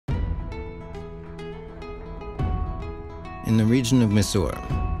In the region of Missour,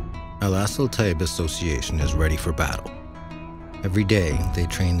 Assl Tayeb Association is ready for battle. Every day, they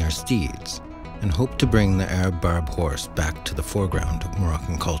train their steeds and hope to bring the Arab-Barb horse back to the foreground of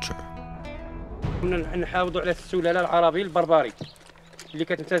Moroccan culture. نحافظوا على السلالة العربي البربري اللي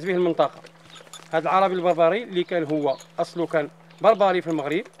كتمتاز به المنطقة. هذا العربي البربري اللي كان هو أصله كان بربري في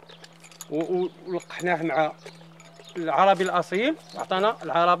المغرب ولقحناه مع العربي الأصيل وعطانا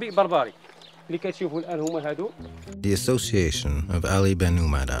العربي بربري اللي كتشوفوا الآن هما هادو. The Association of Ali Ben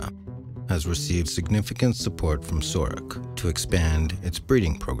Umada has received significant support from SOREC to expand its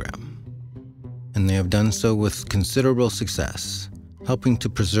breeding program. And they have done so with considerable success, helping to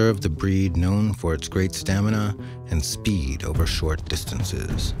preserve the breed known for its great stamina and speed over short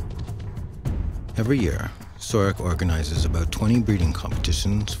distances. Every year, SOREC organizes about 20 breeding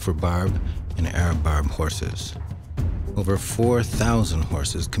competitions for Barb and Arab-Barb horses. Over 4,000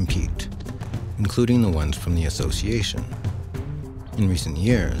 horses compete, including the ones from the association. In recent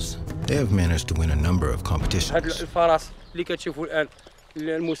years, they have managed to win a number of competitions. هذا الفرس اللي كتشوفوا الآن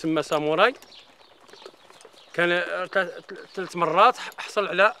المسمى ساموراي كان 3 مرات حصل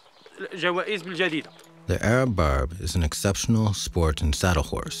على جوائز بالجديدة. The Arab-Barb is an exceptional sport and saddle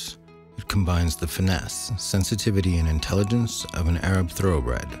horse. It combines the finesse, sensitivity, and intelligence of an Arab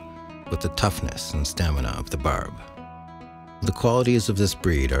thoroughbred with the toughness and stamina of the Barb. The qualities of this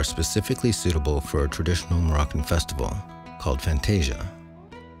breed are specifically suitable for a traditional Moroccan festival called Fantasia.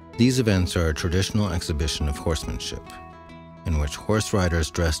 These events are a traditional exhibition of horsemanship, in which horse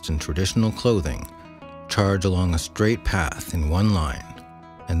riders dressed in traditional clothing charge along a straight path in one line,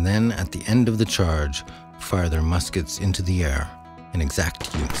 and then at the end of the charge, fire their muskets into the air in exact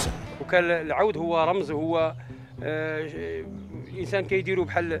unison. وكان العود هو رمز، هو الإنسان كيديرو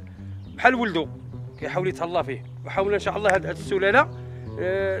بحال ولده، كيحاول يتهلا فيه، وحاولنا إن شاء الله هاد السلالة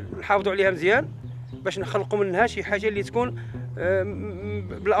نحافظوا عليها مزيان باش نخلقوا منها شي حاجة اللي تكون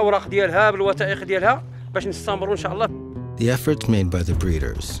بالأوراق ديالها بالوثائق ديالها باش نستمروا إن شاء الله. The efforts made by the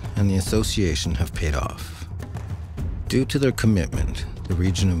breeders and the association have paid off. Due to their commitment, the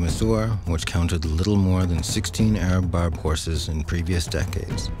region of Missour, which counted little more than 16 Arab-Barb horses in previous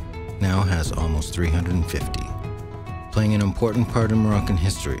decades, now has almost 350. Playing an important part in Moroccan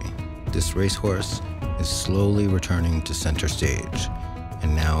history, this racehorse is slowly returning to center stage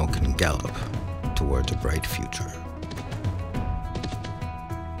and now can gallop towards a bright future.